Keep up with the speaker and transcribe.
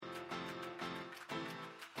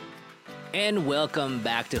And welcome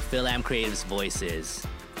back to FilAm Creative's Voices.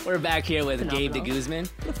 We're back here with Gabe De Guzman,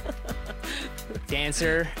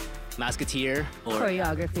 dancer, Mouseketeer, or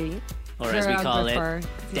choreography, or as we call it,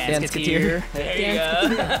 Danceketeer. There you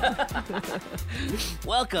go.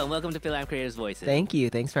 Welcome to FilAm Creative's Voices. Thank you.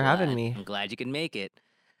 Thanks for having me. I'm glad you can make it.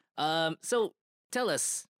 So tell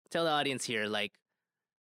the audience here, like,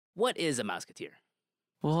 what is a Mouseketeer?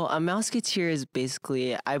 Well, a Mouseketeer is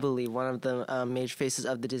basically, I believe, one of the major faces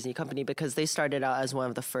of the Disney company because they started out as one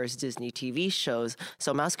of the first Disney TV shows.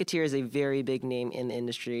 So Mouseketeer is a very big name in the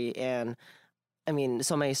industry. And, I mean,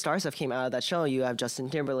 so many stars have came out of that show. You have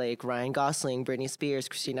Justin Timberlake, Ryan Gosling, Britney Spears,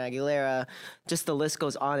 Christina Aguilera. Just the list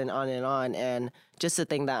goes on and on and on. And just to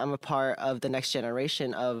think that I'm a part of the next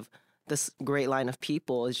generation of this great line of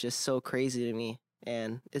people is just so crazy to me.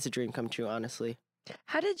 And it's a dream come true, honestly.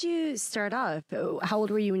 How did you start off? How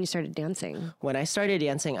old were you when you started dancing? When I started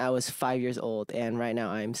dancing, I was 5 years old, and right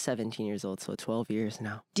now I'm 17 years old, so 12 years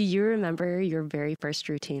now. Do you remember your very first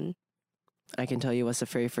routine? I can tell you what's the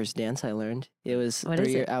very first dance I learned. It was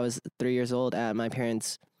I was 3 years old at my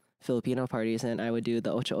parents' Filipino parties, and I would do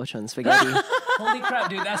the ocho ocho and spaghetti. Holy crap,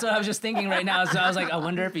 dude! That's what I was just thinking right now. So I was like, I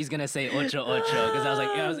wonder if he's gonna say ocho ocho because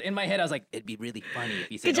I was in my head. I was like, it'd be really funny if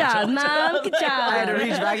he said Good job, ocho, Mom. ocho. Good job. I had to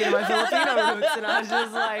reach back into my Filipino roots, and I was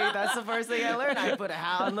just like, that's the first thing I learned. I put a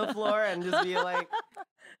hat on the floor and just be like,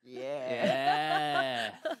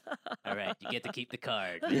 yeah. All right, you get to keep the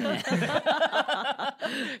card. That's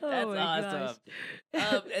awesome.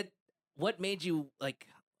 What made you like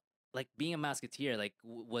being a Mouseketeer? Like,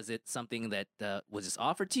 was it something that was just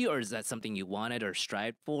offered to you, or is that something you wanted or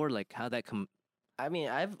strived for? Like, how that come? I mean,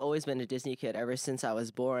 I've always been a Disney kid ever since I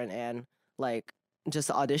was born, and like just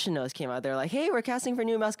the audition notes came out. They're like, "Hey, we're casting for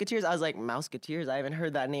new Mouseketeers." I was like, "Mouseketeers? I haven't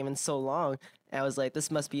heard that name in so long." And I was like, "This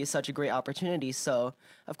must be such a great opportunity." So,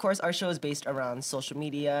 of course, our show is based around social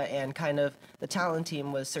media, and kind of the talent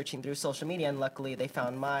team was searching through social media, and luckily they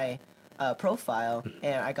found my profile,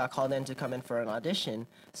 and I got called in to come in for an audition.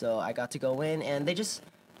 So I got to go in, and it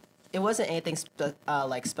wasn't anything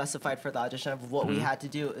specified for the audition of what we had to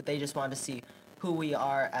do. They just wanted to see who we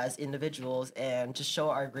are as individuals and just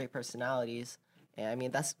show our great personalities. And I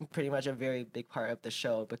mean, that's pretty much a very big part of the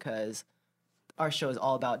show because our show is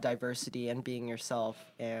all about diversity and being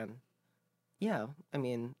yourself. And yeah, I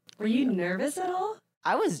mean. Were you nervous at all?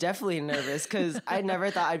 I was definitely nervous because I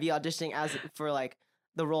never thought I'd be auditioning for like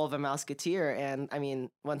the role of a Mouseketeer. And I mean,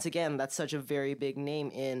 once again, that's such a very big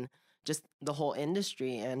name in just the whole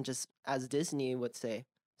industry and just as Disney would say.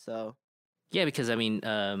 So Yeah, because I mean,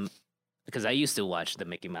 because I used to watch the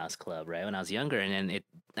Mickey Mouse Club, right, when I was younger, and then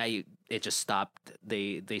it just stopped.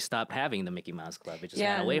 They stopped having the Mickey Mouse Club. It just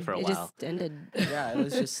went away for a while. It just ended. yeah, it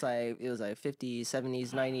was just like 50s, 70s,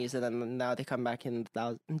 90s, and then now they come back in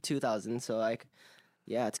 2000. So like,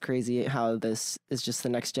 yeah, it's crazy how this is just the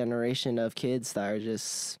next generation of kids that are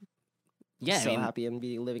just happy and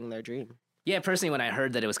be living their dream. Yeah, personally, when I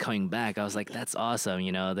heard that it was coming back, I was like, that's awesome.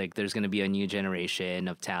 You know, like there's going to be a new generation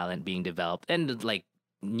of talent being developed and like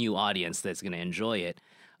new audience that's going to enjoy it.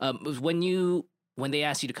 When they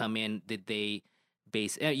asked you to come in, did they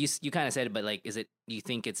base, you kind of said it, but like, you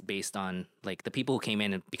think it's based on like the people who came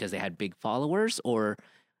in because they had big followers, or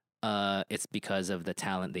it's because of the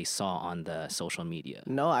talent they saw on the social media?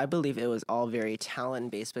 No, I believe it was all very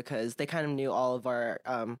talent-based because they kind of knew all of our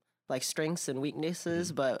like strengths and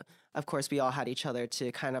weaknesses, but of course we all had each other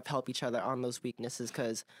to kind of help each other on those weaknesses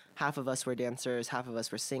because half of us were dancers, half of us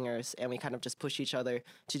were singers, and we kind of just push each other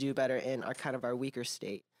to do better in our weaker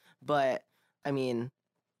state. But I mean,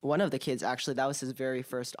 one of the kids actually, that was his very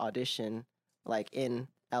first audition like in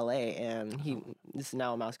LA, and he is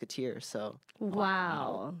now a Mouseketeer. So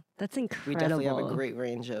wow, that's incredible. We definitely have a great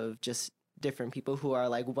range of just different people who are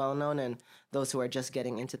like well known and those who are just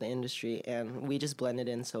getting into the industry, and we just blended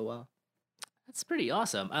in so well. That's pretty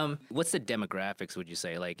awesome. What's the demographics, would you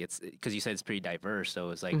say? Like, it's because you said it's pretty diverse,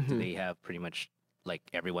 so it's like, do they have pretty much like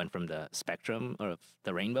everyone from the spectrum or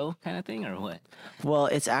the rainbow kind of thing, or what? Well,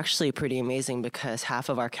 it's actually pretty amazing because half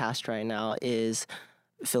of our cast right now is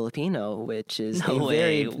Filipino, which is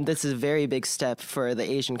this is a very big step for the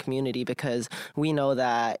Asian community because we know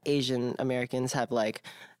that Asian Americans have like,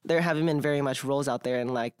 there haven't been very much roles out there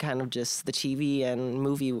in like kind of just the TV and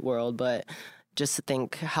movie world, but just to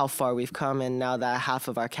think how far we've come, and now that half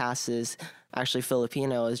of our cast is actually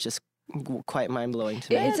Filipino is just quite mind-blowing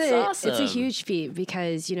to me. It's a huge feat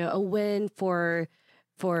because, you know, a win for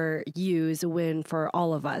you is a win for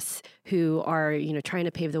all of us who are, you know, trying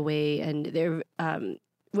to pave the way, and they're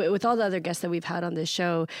with all the other guests that we've had on this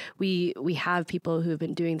show, we have people who've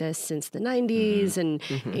been doing this since the 90s, and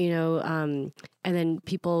and then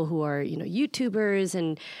people who are YouTubers,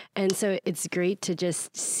 and so it's great to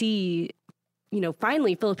just see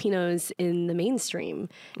finally Filipinos in the mainstream,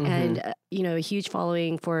 and a huge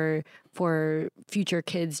following for future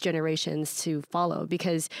kids generations to follow,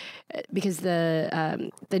 because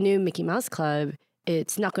the new Mickey Mouse Club,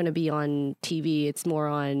 it's not going to be on TV. It's more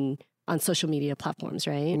on social media platforms,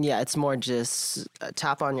 right? Yeah, it's more just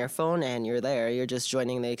tap on your phone and you're there. You're just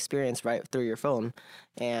joining the experience right through your phone.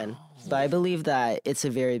 But I believe that it's a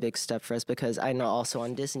very big step for us, because I know also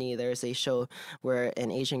on Disney there's a show where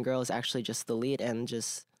an Asian girl is actually just the lead and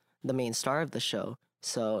just the main star of the show.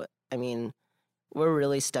 So, I mean, we're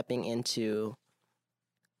really stepping into...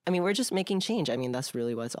 I mean, we're just making change. I mean, that's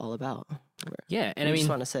really what it's all about. Yeah, and we just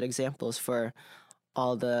want to set examples for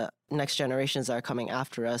all the next generations that are coming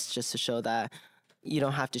after us, just to show that you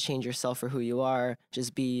don't have to change yourself for who you are.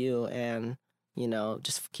 Just be you, and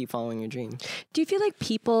just keep following your dream. Do you feel like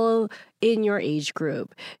people in your age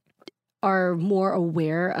group are more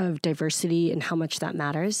aware of diversity and how much that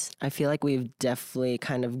matters? I feel like we've definitely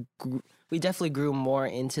we definitely grew more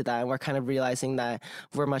into that, and we're kind of realizing that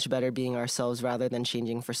we're much better being ourselves rather than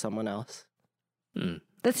changing for someone else.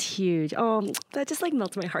 That's huge. Oh, that just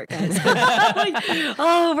melts my heart, guys.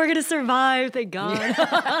 We're gonna survive, thank God.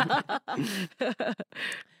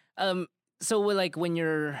 So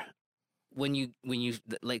when you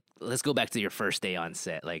let's go back to your first day on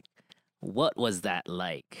set. What was that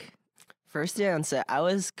like? First day on set, I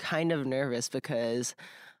was kind of nervous, because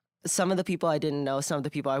some of the people I didn't know, some of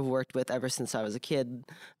the people I've worked with ever since I was a kid,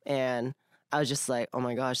 and I was just like, oh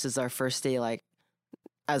my gosh, this is our first day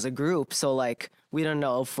as a group, so we don't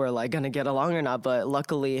know if we're gonna get along or not. But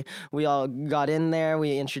luckily we all got in there,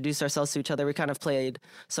 we introduced ourselves to each other, we kind of played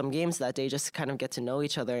some games that day just to kind of get to know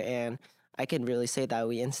each other, and I can really say that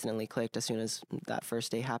we instantly clicked as soon as that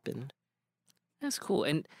first day happened. That's cool.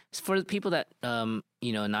 And for the people that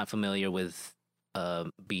not familiar with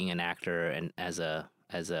being an actor and as a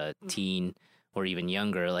teen or even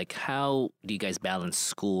younger, how do you guys balance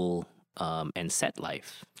school and set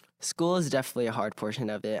life? School is definitely a hard portion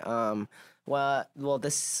of it. Well,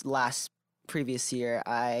 this previous year,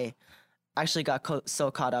 I actually got so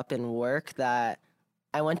caught up in work that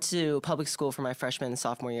I went to public school for my freshman and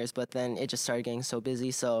sophomore years, but then it just started getting so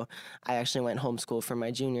busy, so I actually went homeschool for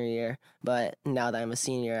my junior year. But now that I'm a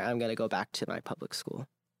senior, I'm going to go back to my public school.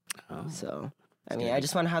 Oh. So... I mean, I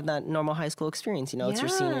just want to have that normal high school experience. It's your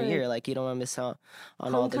senior year. You don't want to miss out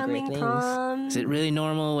on all the great things. Prom. Is it really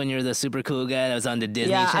normal when you're the super cool guy that was on the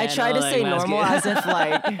Disney Channel? I try to say normal as if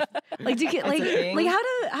do you get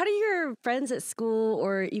how do your friends at school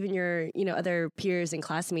or even your other peers and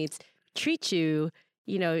classmates treat you?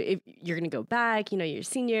 If you're gonna go back, you're a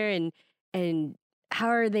senior, and how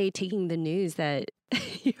are they taking the news that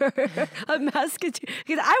you're a Mouseketeer?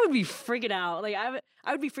 Because I would be freaking out.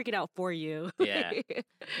 I would be freaking out for you. Yeah.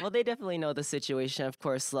 Well, they definitely know the situation. Of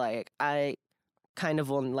course, I kind of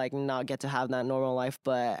will not get to have that normal life,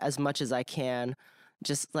 but as much as I can,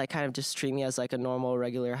 just kind of just treat me as a normal,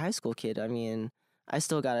 regular high school kid. I mean, I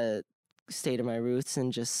still gotta stay to my roots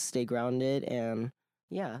and just stay grounded. And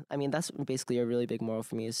yeah, I mean, that's basically a really big moral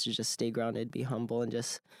for me, is to just stay grounded, be humble, and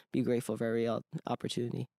just be grateful for every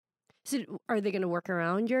opportunity. So are they going to work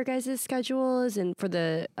around your guys' schedules, and for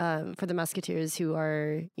the Mouseketeers who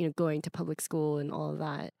are going to public school and all of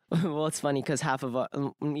that? Well, it's funny because half of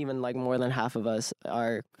even more than half of us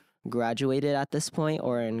are graduated at this point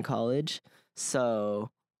or in college. So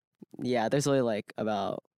yeah, there's only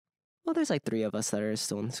there's 3 of us that are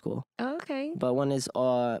still in school. Oh, okay. But one is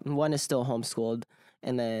still homeschooled,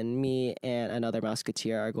 and then me and another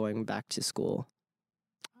Mouseketeer are going back to school.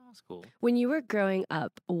 That's cool. When you were growing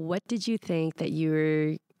up, what did you think that you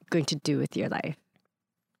were going to do with your life?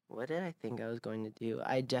 What did I think I was going to do?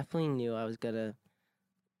 I definitely knew I was gonna,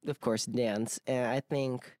 of course, dance. And I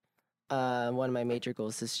think one of my major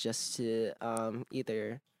goals is just to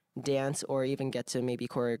either dance or even get to maybe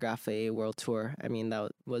choreograph a world tour. I mean,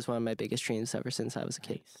 that was one of my biggest dreams ever since I was a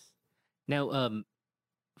kid. Now,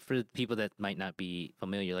 for the people that might not be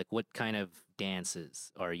familiar, what kind of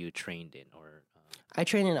dances are you trained in? Or I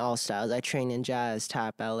train in all styles. I train in jazz,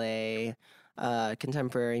 tap, ballet,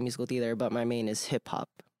 contemporary, musical theater, but my main is hip hop.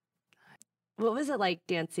 What was it like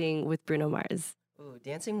dancing with Bruno Mars? Ooh,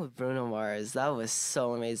 dancing with Bruno Mars, that was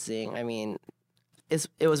so amazing. I mean,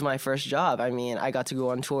 it was my first job. I mean, I got to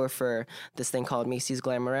go on tour for this thing called Macy's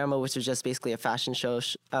Glamorama, which was just basically a fashion show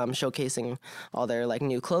showcasing all their like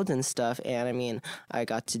new clothes and stuff. And I mean, I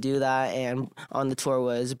got to do that. And on the tour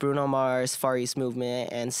was Bruno Mars, Far East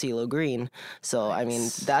Movement, and CeeLo Green. So I mean,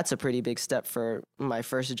 that's a pretty big step for my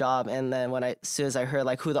first job. And then as soon as I heard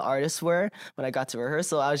like who the artists were, when I got to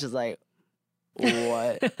rehearsal, I was just like,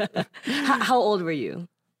 what? How old were you?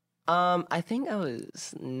 I think I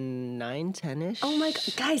was 9, 10-ish. Oh my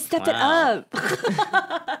God, guys, step it up!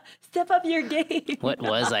 Step up your game. What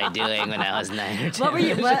was I doing when I was 9 or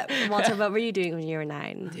 10? Walter? What were you doing when you were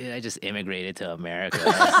 9? Dude, I just immigrated to America.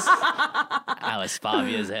 I was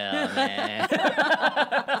foggy as hell, man.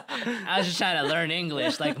 I was just trying to learn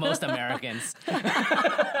English like most Americans. So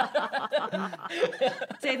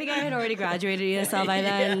I think I had already graduated ESL by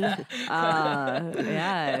then.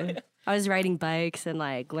 Yeah. I was riding bikes and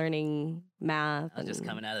like learning math. I was just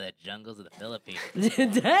coming out of the jungles of the Philippines.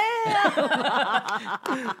 Damn!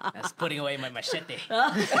 I was putting away my machete.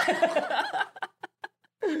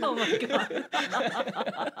 Oh my God.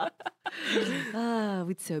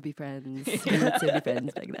 We'd so be friends. We would so be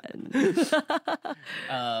friends back then.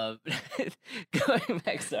 Going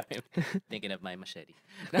back, sorry, I'm thinking of my machete.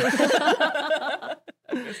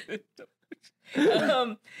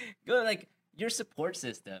 Go like your support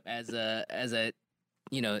system as a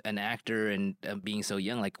an actor and being so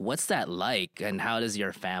young. Like, what's that like, and how does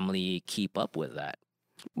your family keep up with that?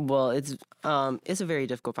 Well, it's a very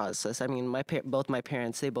difficult process. I mean, both my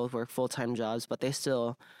parents, they both work full-time jobs, but they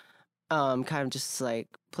still kind of just like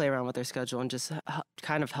play around with their schedule and just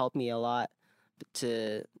kind of help me a lot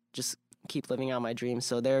to just keep living out my dreams.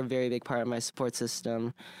 So they're a very big part of my support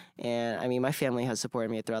system. And I mean, my family has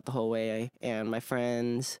supported me throughout the whole way, and my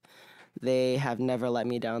friends, they have never let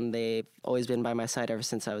me down. They've always been by my side ever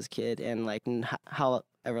since I was a kid, and like however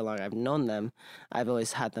long I've known them, I've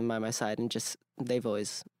always had them by my side, and just they've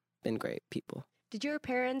always been great people. Did your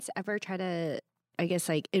parents ever try to, I guess,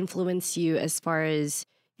 like influence you as far as,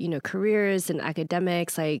 careers and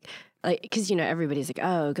academics? Like, because, everybody's like,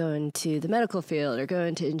 oh, go into the medical field or go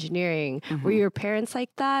into engineering. Mm-hmm. Were your parents like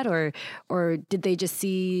that? Or did they just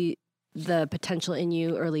see the potential in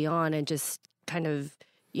you early on and just kind of,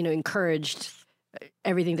 encouraged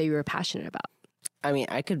everything that you were passionate about? I mean,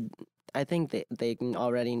 I think they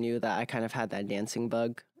already knew that I kind of had that dancing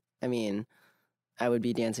bug. I mean, I would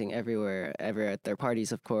be dancing everywhere at their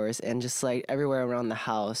parties, of course, and just like everywhere around the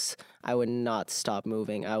house, I would not stop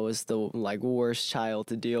moving. I was the like worst child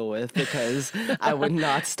to deal with because I would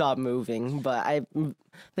not stop moving. But I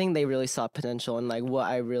think they really saw potential in like what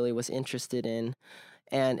I really was interested in.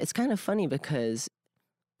 And it's kind of funny because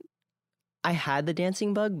I had the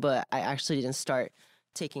dancing bug, but I actually didn't start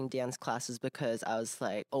taking dance classes because I was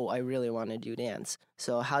like, oh, I really want to do dance.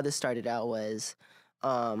 So how this started out was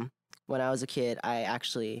when I was a kid, I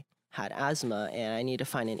actually had asthma, and I needed to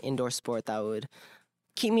find an indoor sport that would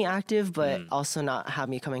keep me active, but also not have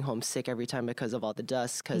me coming home sick every time because of all the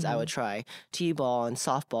dust, because I would try t-ball and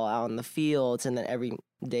softball out in the fields, and then every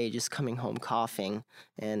day just coming home coughing,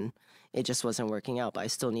 and it just wasn't working out, but I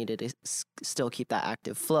still needed to still keep that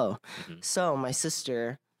active flow. So my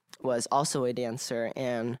sister was also a dancer,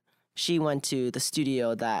 and she went to the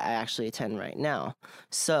studio that I actually attend right now.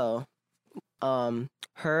 So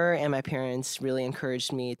her and my parents really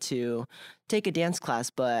encouraged me to take a dance class,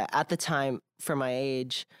 but at the time, for my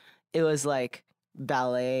age, it was like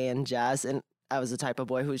ballet and jazz, and I was the type of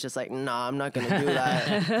boy who was just like, nah, I'm not going to do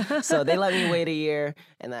that. So they let me wait a year,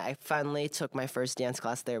 and I finally took my first dance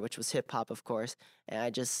class there, which was hip-hop, of course, and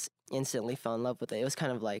I just instantly fell in love with it. It was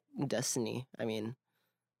kind of like destiny. I mean,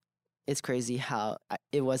 it's crazy how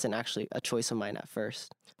it wasn't actually a choice of mine at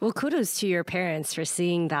first. Well, kudos to your parents for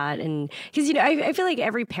seeing that. And because, I feel like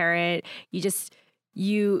every parent,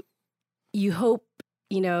 you hope,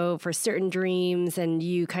 for certain dreams, and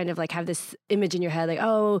you kind of like have this image in your head, like,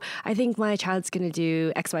 oh, I think my child's going to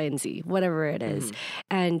do X, Y, and Z, whatever it is.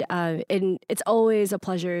 And it's always a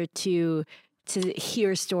pleasure to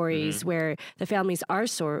hear stories where the families are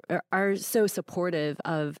so supportive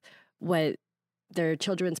of what their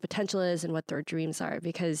children's potential is and what their dreams are,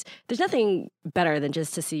 because there's nothing better than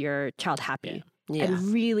just to see your child happy. Yeah. And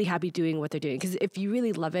really happy doing what they're doing. Because if you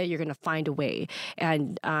really love it, you're going to find a way,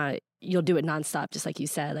 and you'll do it nonstop, just like you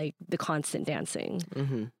said, like the constant dancing.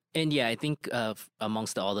 And yeah, I think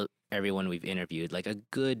amongst everyone we've interviewed, like a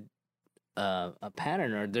good a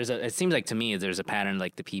pattern, or it seems like to me there's a pattern,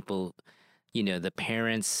 like the people, the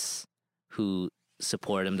parents who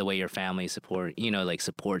support them the way your family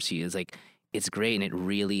supports you, is like, it's great, and it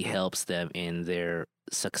really helps them in their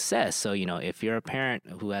success. So, if you're a parent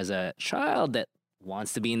who has a child that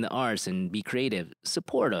wants to be in the arts and be creative,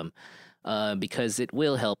 support them, because it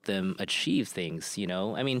will help them achieve things. You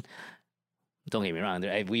know, I mean, don't get me wrong.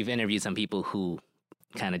 We've interviewed some people who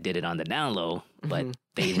kind of did it on the down low, but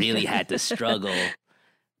they really had to struggle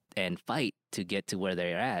and fight to get to where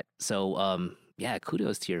they're at. So, yeah,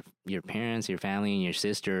 kudos to your parents, your family, and your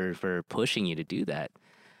sister for pushing you to do that.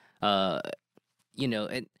 You know,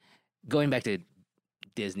 and going back to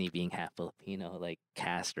Disney being half Filipino, like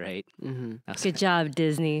cast, right? Good job,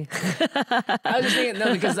 Disney. I was just thinking,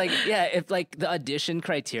 no, because like, yeah, if like the audition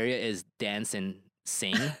criteria is dance and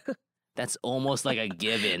sing, that's almost like a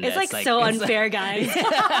given. It's that's like so unfair, guys.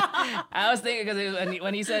 I was thinking because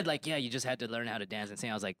when he said like, yeah, you just had to learn how to dance and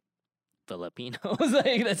sing, I was like, Filipinos,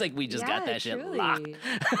 like that's like we just got that shit locked.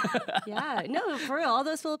 Yeah, no, for real, all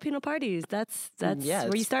those Filipino parties, that's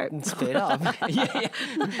where you start. It's paid off. Yeah.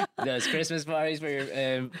 Those Christmas parties for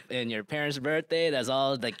your and your parents' birthday, that's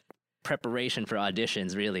all like preparation for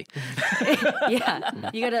auditions, really. Yeah,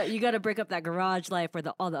 you gotta break up that garage life where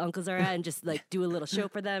all the uncles are at and just like do a little show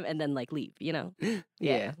for them and then like leave, you know?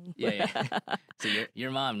 Yeah. So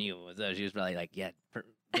your mom knew, so she was probably like, yeah,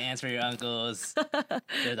 dance for your uncles.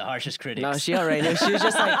 They're the harshest critics. No, she already knew. She was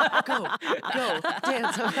just like, go,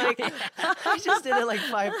 dance. I'm like, I just did it like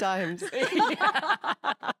 5 times.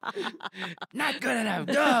 Not good enough.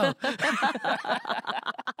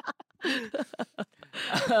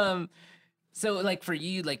 Go. So like for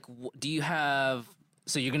you, like, do you have?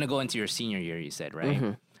 So you're gonna go into your senior year, you said,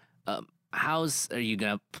 right? Are you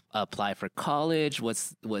gonna apply for college?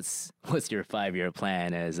 What's your 5-year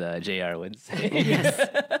plan, as JR would say? Yes,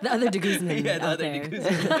 the other De Guzman out there.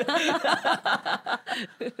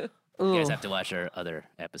 You guys have to watch our other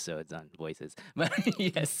episodes on voices. But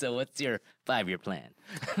yes, so what's your 5-year plan?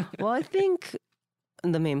 Well, I think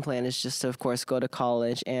the main plan is just to, of course, go to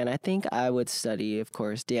college, and I think I would study, of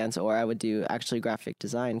course, dance, or I would do actually graphic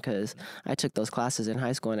design, because I took those classes in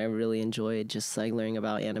high school and I really enjoyed just like learning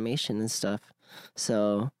about animation and stuff.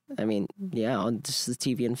 So, I mean, yeah, just the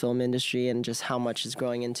TV and film industry and just how much is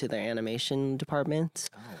growing into their animation departments.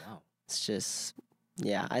 Oh, wow. It's just,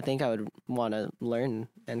 yeah, I think I would want to learn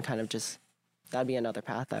and kind of just, that'd be another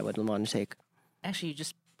path I would want to take. Actually, you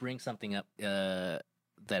just bring something up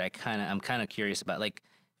that I'm kind of curious about. Like,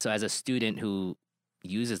 so as a student who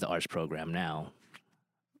uses the arts program now,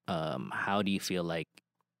 how do you feel like,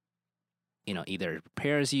 you know, either it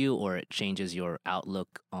prepares you or it changes your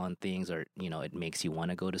outlook on things, or, you know, it makes you want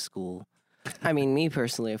to go to school? I mean, me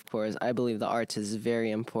personally, of course, I believe the arts is very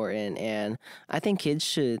important, and I think kids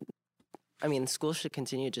should, I mean, schools should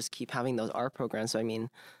continue to just keep having those art programs. So, I mean,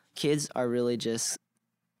 kids are really just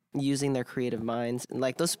using their creative minds. And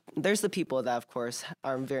like there's the people that, of course,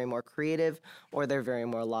 are very more creative or they're very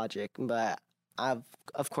more logic. But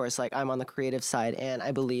of course, like I'm on the creative side, and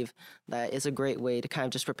I believe that it's a great way to kind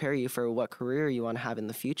of just prepare you for what career you want to have in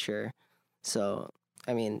the future. So,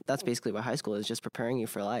 I mean, that's basically what high school is, just preparing you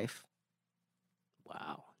for life.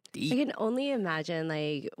 Wow. I Deep. can only imagine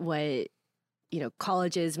like what, you know,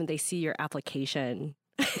 colleges when they see your application.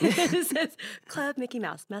 It says Club Mickey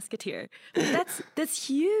Mouse Mouseketeer. That's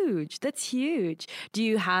huge. That's huge. Do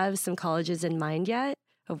you have some colleges in mind yet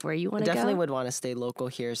of where you want to go? Definitely would want to stay local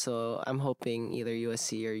here, so I'm hoping either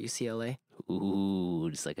USC or UCLA. Ooh,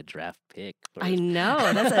 just like a draft pick. I know.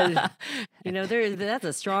 That's a that's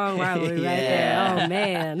a strong rivalry right there. Oh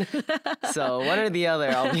man. So one or the other,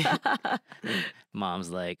 I'll be. Mom's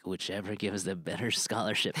like, whichever gives the better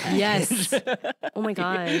scholarship Yes. package. Oh my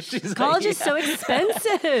gosh. She's College like, is so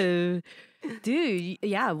expensive. Dude,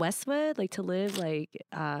 yeah, Westwood, like to live like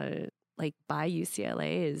by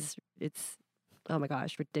UCLA it's oh my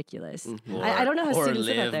gosh, ridiculous. I don't know how students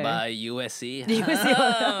live out live there. by USC.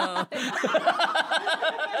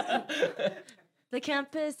 The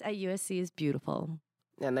campus at USC is beautiful.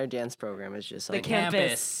 And their dance program is just like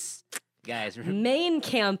Campus. Guys, Main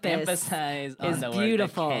campus emphasize on is the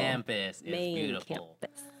beautiful. word. The campus is Main beautiful.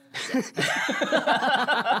 campus.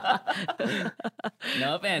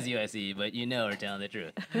 No offense, USC, but you know we're telling the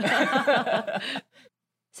truth.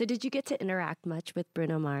 So did you get to interact much with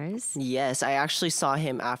Bruno Mars? Yes, I actually saw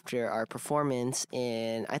him after our performance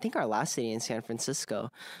in, I think, our last city in San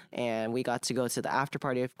Francisco. And we got to go to the after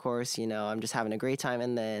party, of course. You know, I'm just having a great time.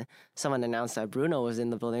 And then someone announced that Bruno was in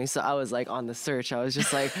the building. So I was like on the search. I was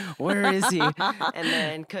just like, where is he? And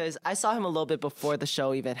then, because I saw him a little bit before the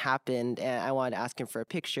show even happened. And I wanted to ask him for a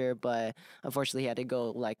picture. But unfortunately, he had to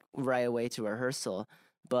go like right away to rehearsal.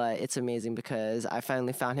 But it's amazing because I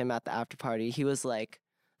finally found him at the after party. He was like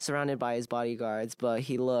surrounded by his bodyguards, but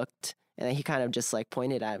he looked and then he kind of just like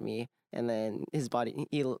pointed at me, and then his body,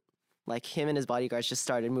 he like him and his bodyguards just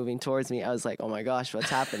started moving towards me. I was like, oh my gosh,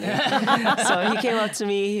 what's happening? So he came up to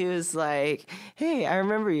me. He was like, hey, I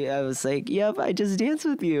remember you. I was like, yep, I just danced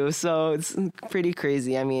with you. So it's pretty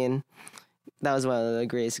crazy. I mean, that was one of the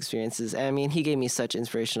greatest experiences. I mean, he gave me such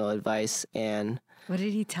inspirational advice. And What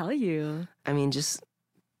did he tell you? I mean, just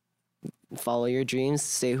follow your dreams,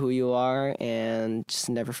 stay who you are, and just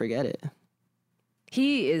never forget it.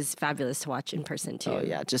 He is fabulous to watch in person too. Oh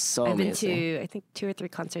yeah, just so I've amazing. been to I think 2 or 3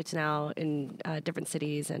 concerts now in different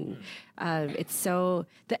cities, and it's so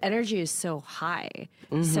the energy is so high.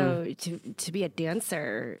 So to be a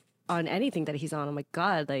dancer on anything that he's on, oh my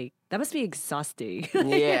god, like that must be exhausting.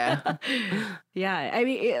 Yeah. Yeah. I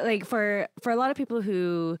mean, like for a lot of people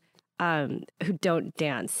who don't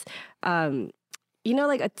dance, you know,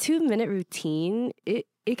 like a 2-minute routine,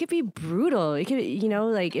 it could be brutal. It could, you know,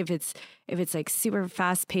 like if it's like super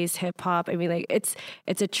fast paced hip hop. I mean, like it's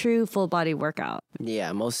a true full body workout.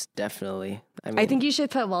 Yeah, most definitely. I mean, I think you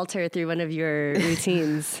should put Walter through one of your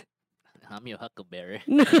routines. I'm your huckleberry.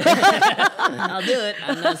 I'll do it.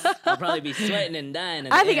 I'll probably be sweating and dying.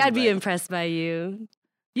 I think I'd be impressed by you.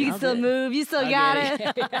 You can still move. You still got it.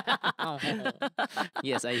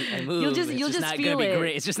 Yes, I move. You'll just not feel gonna it. be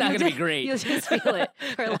great. It's just not gonna be great. You'll just feel it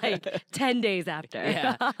for like 10 days after.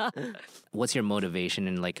 Yeah. What's your motivation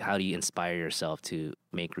and like how do you inspire yourself to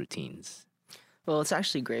make routines? well, it's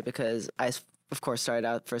actually great because of course, started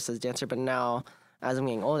out first as a dancer, but now as I'm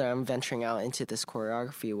getting older, I'm venturing out into this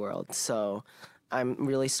choreography world. So I'm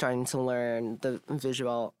really starting to learn the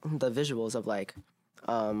visuals of like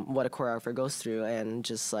what a choreographer goes through, and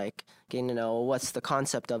just like getting to know what's the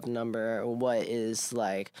concept of the number, what is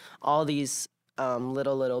like all these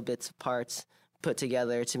little bits of parts put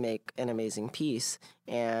together to make an amazing piece.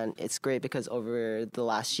 And it's great because over the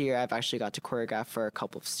last year, I've actually got to choreograph for a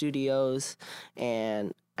couple of studios,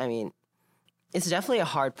 and I mean, it's definitely a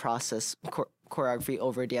hard process, choreography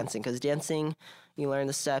over dancing, because dancing, you learn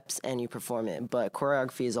the steps and you perform it, but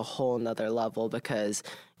choreography is a whole nother level because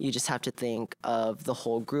you just have to think of the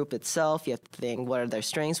whole group itself. You have to think, what are their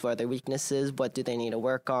strengths, what are their weaknesses, what do they need to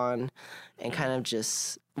work on, and kind of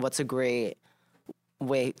just what's a great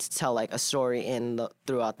way to tell like a story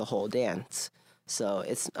throughout the whole dance. So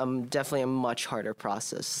it's definitely a much harder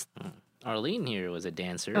process. Arlene here was a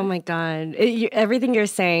dancer. Oh my God. Everything you're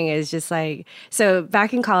saying is just like, so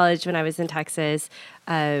back in college when I was in Texas,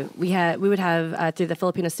 we would have through the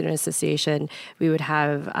Filipino Student Association, we would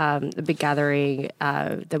have a big gathering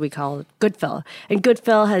that we call Good Phil. And Good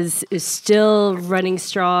Phil is still running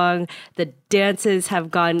strong. The dances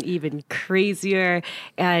have gotten even crazier.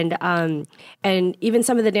 And even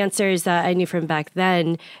some of the dancers that I knew from back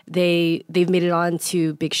then, they've made it on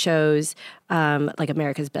to big shows like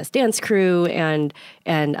America's Best Dance Crew and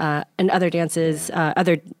other dances,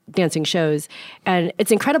 other dancing shows. And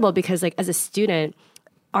it's incredible because like as a student,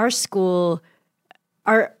 our school,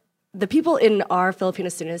 the people in our Filipino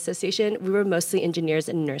Student Association, we were mostly engineers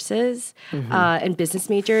and nurses and business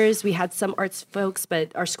majors. We had some arts folks,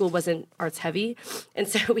 but our school wasn't arts heavy. And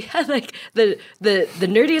so we had like the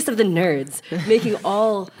nerdiest of the nerds making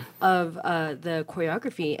all of the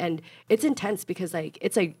choreography. And it's intense because like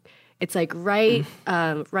it's like right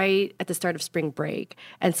at the start of spring break.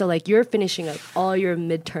 And so like you're finishing up all your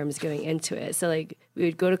midterms going into it. So like we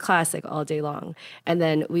would go to class like all day long, and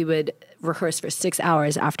then we would rehearse for 6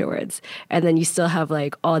 hours afterwards. And then you still have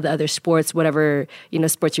like all the other sports, whatever,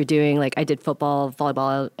 sports you're doing. Like I did football,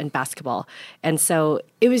 volleyball, and basketball. And so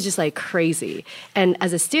it was just like crazy. And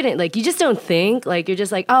as a student, like you just don't think, like you're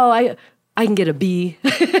just like, oh, I can get a B in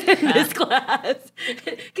this class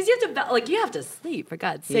because you have to sleep, for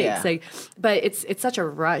God's sakes. Yeah. Like, but it's such a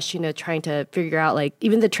rush, trying to figure out like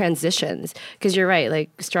even the transitions, because you're right, like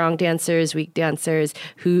strong dancers, weak dancers,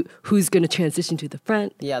 who's going to transition to the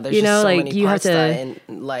front. Yeah, there's just so like many you parts have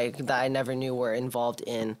to that I never knew were involved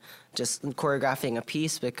in just choreographing a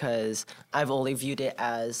piece, because I've only viewed it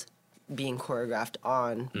as being choreographed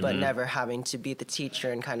on, but never having to be the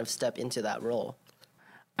teacher and kind of step into that role.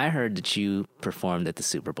 I heard that you performed at the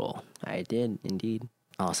Super Bowl. I did, indeed.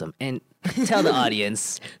 Awesome. And tell the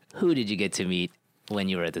audience, who did you get to meet when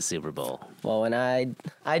you were at the Super Bowl? Well, when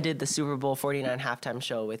I did the Super Bowl 49 halftime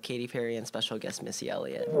show with Katy Perry and special guest Missy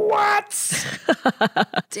Elliot. What?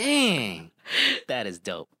 Dang. That is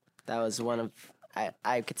dope. That was one of,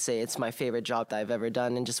 I could say it's my favorite job that I've ever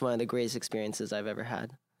done, and just one of the greatest experiences I've ever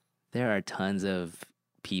had. There are tons of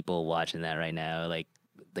people watching that right now, like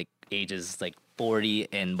ages like 40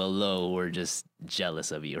 and below, were just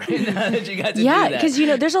jealous of you right now that you got to do Yeah, that. because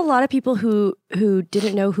there's a lot of people who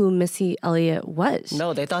didn't know who Missy Elliott was.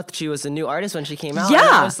 No, they thought she was a new artist when she came out. Yeah. And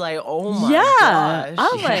I was like, oh my gosh.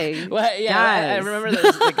 I'm like, Well, yeah, I guys. remember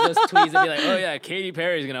those tweets that be like, "Oh yeah, Katy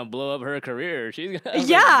Perry's gonna blow up her career. She's gonna."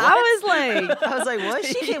 I was like, I was like, what?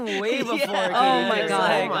 She came way before Katy Oh my Perry.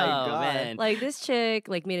 God. Oh my Oh, God. man. like this chick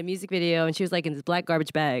like made a music video and she was like in this black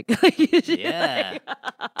garbage bag. Yeah.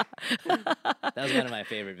 That was one of my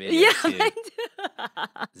favorite videos Yeah, too. mine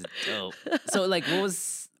It's dope. So like what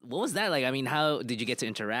was that like? I mean, how did you get to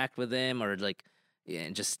interact with them or like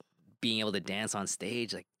just being able to dance on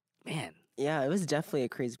stage? Like, man. Yeah, it was definitely a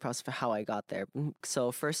crazy process for how I got there.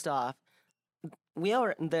 So first off,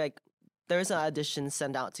 there was an audition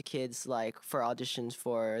sent out to kids like for auditions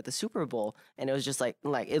for the Super Bowl, and it was just like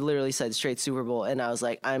it literally said straight Super Bowl, and I was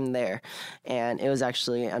like, I'm there, and it was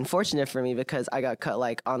actually unfortunate for me because I got cut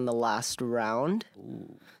like on the last round.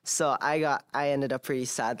 Ooh. So I ended up pretty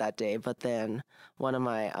sad that day, but then one of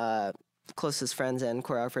my closest friends and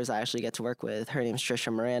choreographers I actually get to work with, her name's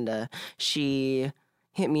Trisha Miranda, she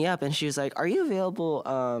hit me up and she was like, are you available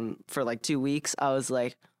for like 2 weeks? I was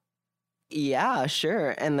like, yeah,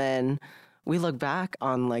 sure. And then we look back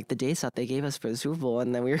on like the dates that they gave us for the Super Bowl,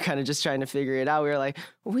 and then we were kind of just trying to figure it out. We were like,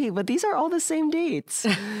 wait, but these are all the same dates.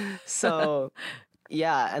 So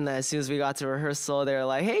yeah, and then as soon as we got to rehearsal, they were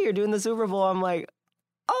like, hey, you're doing the Super Bowl. I'm like,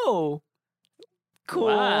 oh, cool.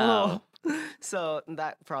 Wow. So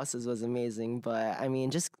that process was amazing. But I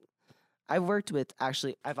mean, I've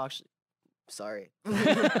actually sorry.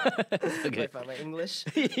 Okay. If my English.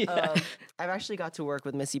 Yeah. I've actually got to work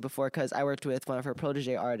with Missy before because I worked with one of her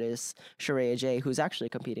protege artists, Sheree J, who's actually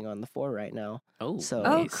competing on the 4 right now. Oh, So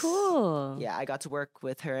Oh, nice. cool. yeah, I got to work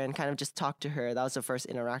with her and kind of just talk to her. That was the first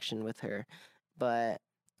interaction with her. But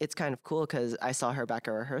it's kind of cool because I saw her back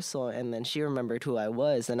at rehearsal and then she remembered who I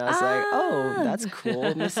was. And I was like, oh, Ah. that's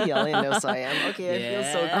cool. Missy Elliot knows who I am. Okay, I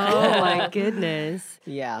feel so Yeah. cool. Oh my goodness.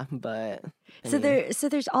 Yeah, but I So mean,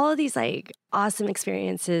 there's all of these like awesome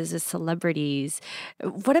experiences with celebrities.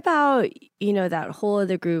 What about, that whole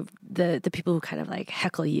other group, the people who kind of like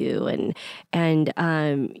heckle you and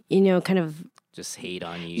kind of Just hate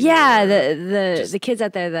on you. yeah, or the kids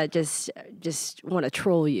out there that just want to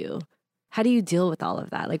troll you. How do you deal with all of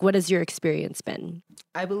that? Like, what has your experience been?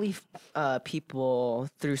 I believe people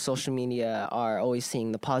through social media are always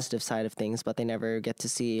seeing the positive side of things, but they never get to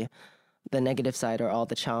see the negative side or all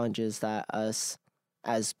the challenges that us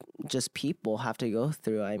as just people have to go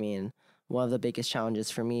through. I mean, one of the biggest challenges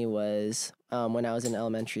for me was when I was in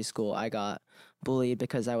elementary school, I got bullied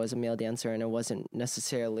because I was a male dancer and it wasn't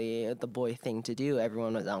necessarily the boy thing to do.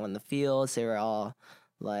 Everyone was out on the fields. They were all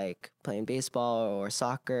like playing baseball or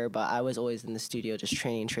soccer, but I was always in the studio just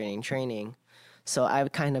training. So I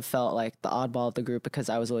kind of felt like the oddball of the group because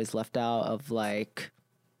I was always left out of like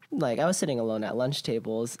I was sitting alone at lunch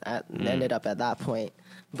tables ended up at that point.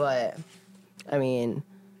 But I mean,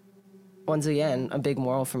 once again, a big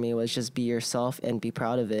moral for me was just be yourself and be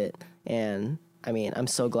proud of it. And I mean, I'm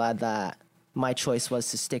so glad that my choice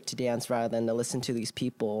was to stick to dance rather than to listen to these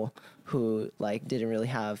people who like didn't really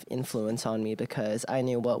have influence on me because I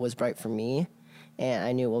knew what was right for me and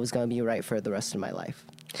I knew what was going to be right for the rest of my life.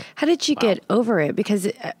 How did you get over it? Because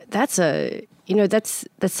that's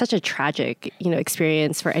such a tragic,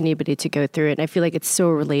 experience for anybody to go through. And I feel like it's so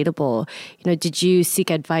relatable. Did you seek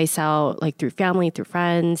advice out like through family, through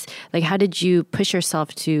friends? Like, how did you push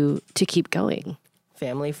yourself to keep going?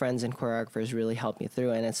 Family, friends, and choreographers really helped me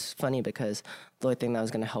through. And it's funny because the only thing that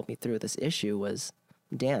was going to help me through this issue was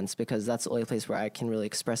dance because that's the only place where I can really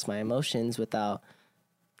express my emotions without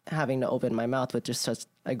having to open my mouth. But just such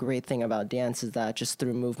a great thing about dance is that just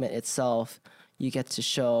through movement itself, you get to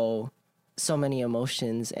show so many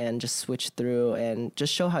emotions and just switch through and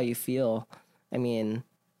just show how you feel. I mean,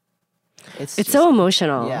 it's so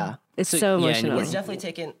emotional. Yeah. It's So- so yeah, and emotional. It's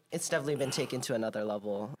definitely been taken to another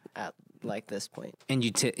level at like this point. And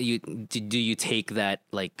do you take that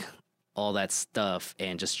like all that stuff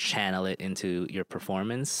and just channel it into your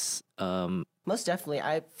performance? Most definitely.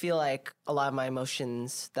 I feel like a lot of my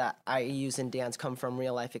emotions that I use in dance come from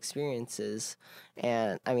real life experiences.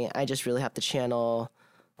 And I mean, I just really have to channel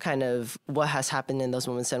kind of what has happened in those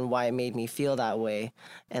moments and why it made me feel that way.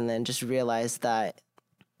 And then just realize that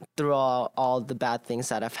through all the bad things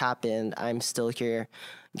that have happened, I'm still here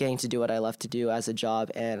getting to do what I love to do as a job,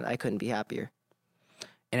 and I couldn't be happier.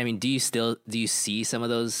 And I mean, do you see some of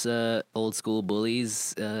those old school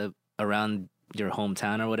bullies around your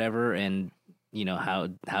hometown or whatever? And how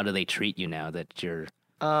do they treat you now that you're?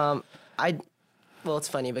 I Well, it's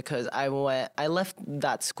funny because I left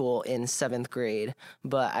that school in 7th grade,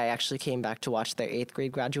 but I actually came back to watch their 8th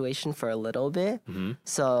grade graduation for a little bit.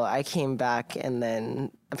 So I came back, and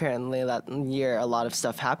then apparently that year a lot of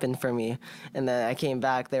stuff happened for me. And then I came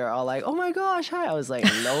back, they were all like, "Oh my gosh, hi!" I was like,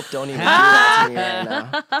 "Nope, don't even do that to me right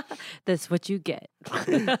now." That's what you get.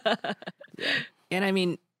 And I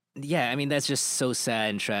mean, yeah, I mean that's just so sad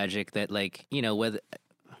and tragic that like whether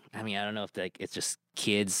I mean I don't know if like it's just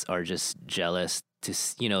kids are just jealous to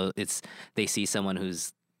it's they see someone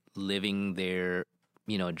who's living their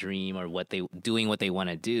dream or doing what they want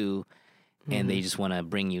to do, and they just want to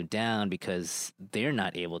bring you down because they're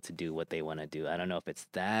not able to do what they want to do. I don't know if it's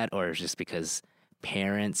that or it's just because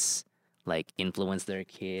parents like influence their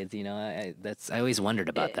kids. I always wondered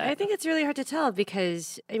about that. I think it's really hard to tell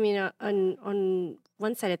because I mean, on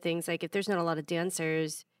one side of things, like if there's not a lot of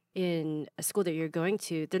dancers in a school that you're going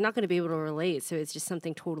to, they're not going to be able to relate. So it's just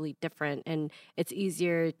something totally different, and it's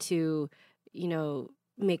easier to,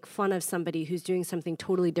 make fun of somebody who's doing something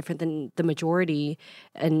totally different than the majority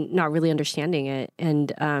and not really understanding it.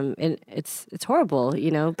 And it's horrible,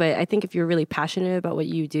 but I think if you're really passionate about what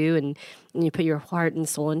you do and you put your heart and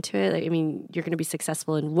soul into it, like, I mean, you're going to be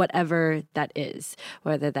successful in whatever that is,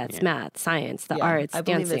 whether that's math, science, the arts, I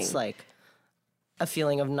dancing. believe it's like a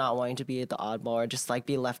feeling of not wanting to be the oddball or just like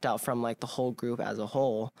be left out from like the whole group as a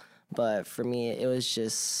whole. But for me, it was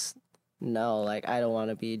just no, like I don't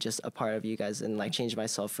want to be just a part of you guys and like change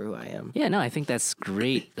myself for who I am. Yeah, no, I think that's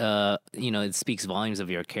great. It speaks volumes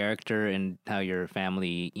of your character and how your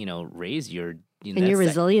family, raised your and your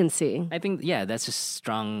resiliency. I think, yeah, that's just a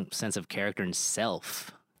strong sense of character and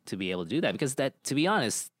self to be able to do that. Because that, to be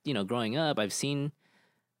honest, growing up, I've seen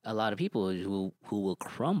a lot of people who will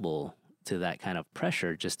crumble to that kind of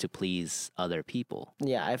pressure just to please other people.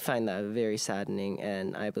 Yeah, I find that very saddening,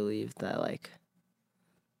 and I believe that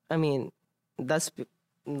I mean, that's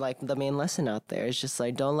like the main lesson out there. It's just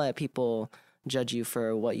like don't let people judge you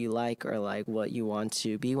for what you like or like what you want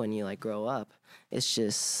to be when you like grow up. It's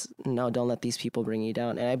just no, don't let these people bring you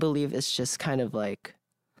down. And I believe it's just kind of like,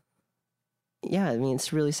 yeah, I mean,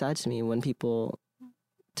 it's really sad to me when people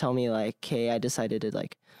tell me like, hey, I decided to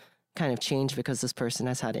like kind of change because this person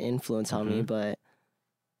has had an influence on me. But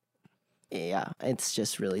yeah, it's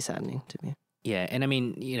just really saddening to me. Yeah, and I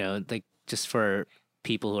mean, like just for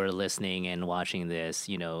people who are listening and watching this,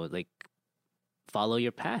 like follow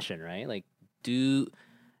your passion, right? Like I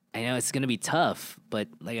know it's going to be tough, but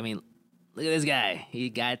like, I mean, look at this guy. He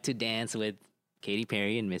got to dance with Katy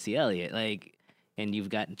Perry and Missy Elliot. Like, and you've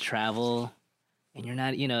got to travel and you're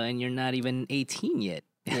not, and you're not even 18 yet.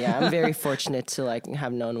 Yeah, I'm very fortunate to like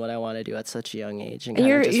have known what I want to do at such a young age. And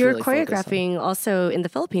you're really choreographing also in the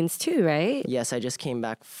Philippines too, right? Yes, I just came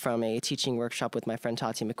back from a teaching workshop with my friend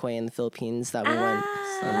Tati McQuay in the Philippines that we went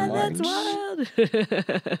in March. That's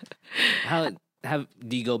wild.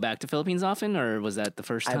 Do you go back to Philippines often, or was that the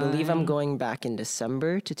first time? I believe I'm going back in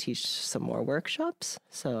December to teach some more workshops.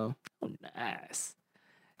 So nice.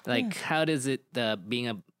 Like, how does it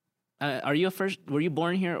being were you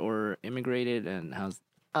born here or immigrated, and how's?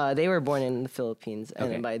 They were born in the Philippines, and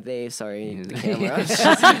then by they, sorry, the camera.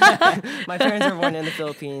 My parents were born in the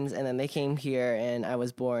Philippines, and then they came here, and I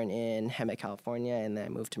was born in Hemet, California, and then I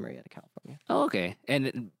moved to Marietta, California. Oh, okay.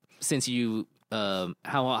 And since you, how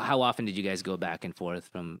often did you guys go back and forth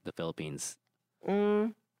from the Philippines?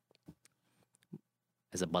 As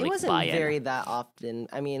a it wasn't very that often.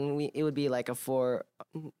 I mean, it would be like a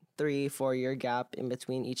 3-4 year gap in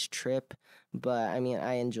between each trip, but I mean,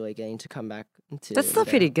 I enjoy getting to come back to that's still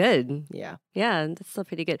pretty good. Yeah, that's still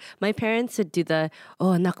pretty good. My parents would do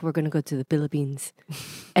anak, we're gonna go to the Philippines,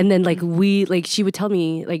 and then she would tell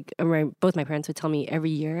me, both my parents would tell me every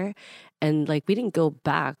year, and like we didn't go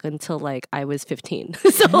back until like I was 15.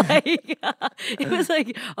 So it was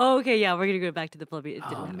like, oh, okay, yeah, we're gonna go back to the Philippines.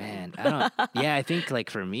 Oh man, I think like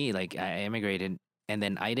for me, like I immigrated. And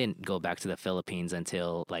then I didn't go back to the Philippines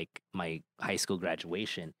until like my high school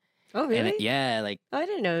graduation. Oh, really? And I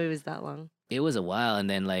didn't know it was that long. It was a while, and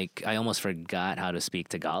then like I almost forgot how to speak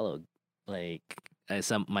Tagalog. Like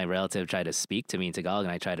my relative tried to speak to me in Tagalog,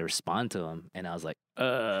 and I tried to respond to him, and I was like,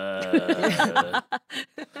 I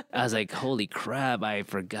was like, holy crap, I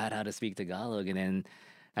forgot how to speak Tagalog. And then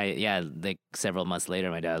like several months later,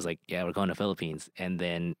 my dad was like, yeah, we're going to Philippines, and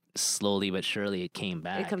then slowly but surely it came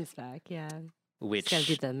back. It comes back, yeah. Which gotta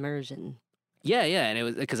do the immersion. Yeah, and it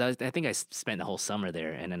was because I think I spent the whole summer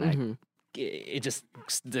there, and then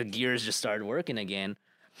the gears just started working again.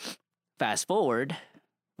 Fast forward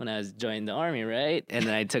when I was joining the army, right? And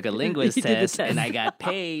then I took a linguist test, and I got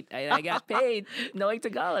paid. I got paid knowing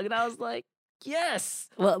Tagalog, and I was like, yes.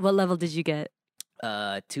 What level did you get?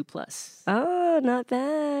 2+. Oh, not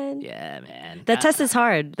bad. Yeah, man. That test is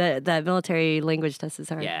hard. That military language test is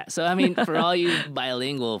hard. Yeah. So I mean, for all you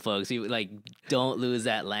bilingual folks, you like don't lose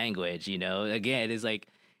that language. Again, it's like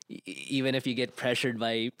even if you get pressured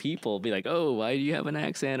by people, be like, oh, why do you have an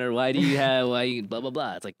accent, or why blah blah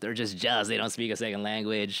blah. It's like they're just jealous. They don't speak a second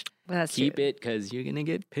language. That's Keep true. it because you're gonna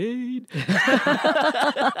get paid.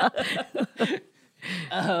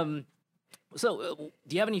 So,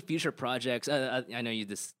 do you have any future projects? I know you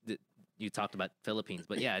talked about Philippines,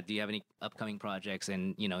 but yeah, do you have any upcoming projects?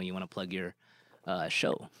 And you want to plug your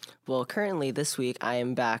show? Well, currently this week I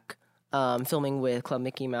am back filming with Club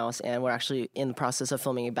Mickey Mouse, and we're actually in the process of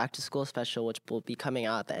filming a back to school special, which will be coming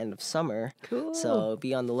out at the end of summer. Cool. So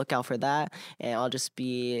be on the lookout for that. And I'll just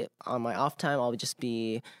be on my off time. I'll just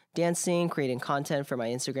be dancing, creating content for my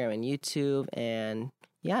Instagram and YouTube, and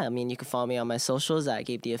yeah, I mean, you can follow me on my socials at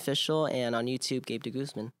Gabe De Official and on YouTube, Gabe De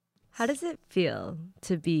Guzman. How does it feel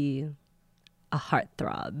to be a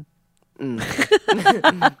heartthrob?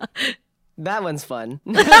 That one's fun.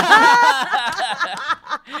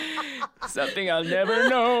 Something I'll never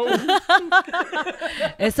know.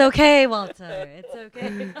 It's okay, Walter. It's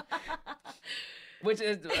okay.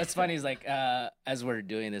 What's funny is like as we're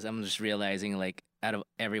doing this, I'm just realizing like out of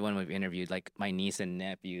everyone we've interviewed, like my niece and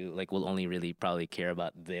nephew like will only really probably care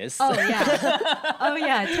about this. Oh yeah. Oh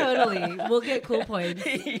yeah, totally. We'll get cool points.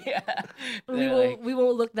 Yeah. We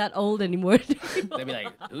won't look that old anymore. They'll be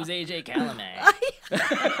like, "Who's AJ Calamay?"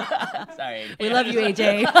 Sorry. We love you,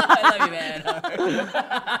 AJ. I love you, man.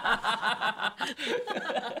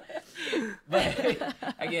 But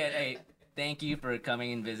again, hey, thank you for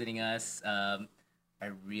coming and visiting us. I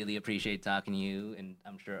really appreciate talking to you, and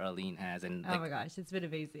I'm sure Arlene has, and Oh my gosh, it's been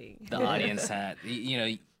amazing. the audience had.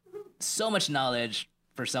 So much knowledge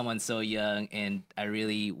for someone so young, and I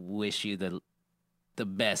really wish you the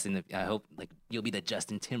best. And I hope like you'll be the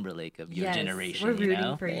Justin Timberlake of your Yes, generation. we're rooting you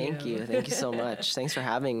know? for Thank you so much. Thanks for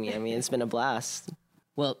having me. I mean, it's been a blast.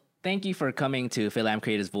 Well, thank you for coming to FilAm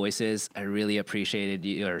Creators Voices. I really appreciated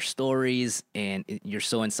your stories, and you're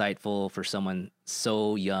so insightful for someone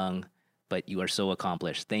so young, but you are so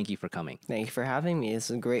accomplished. Thank you for coming. Thank you for having me. This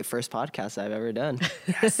is a great first podcast I've ever done.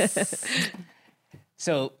 Yes.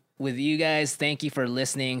 So with you guys, thank you for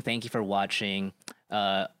listening. Thank you for watching.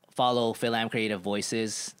 Follow FilAm Creative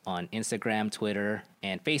Voices on Instagram, Twitter,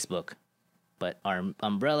 and Facebook. But our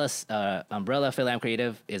umbrella FilAm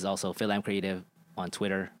Creative is also FilAm Creative on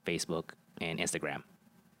Twitter, Facebook, and Instagram.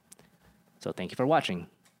 So thank you for watching.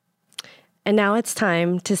 And now it's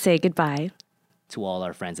time to say goodbye. To all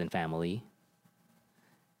our friends and family.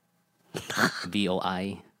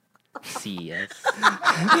 VOICES.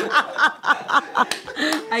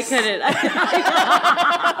 I couldn't.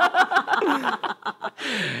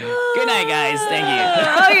 Good night, guys. Thank you.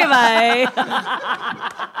 Okay,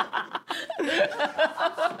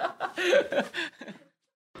 bye.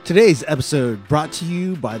 Today's episode brought to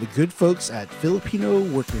you by the good folks at Filipino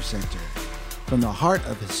Worker Center. From the heart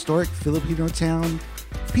of historic Filipino town,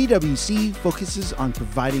 PWC focuses on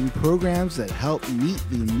providing programs that help meet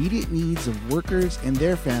the immediate needs of workers and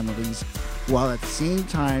their families, while at the same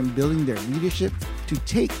time building their leadership to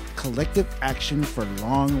take collective action for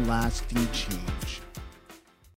long-lasting change.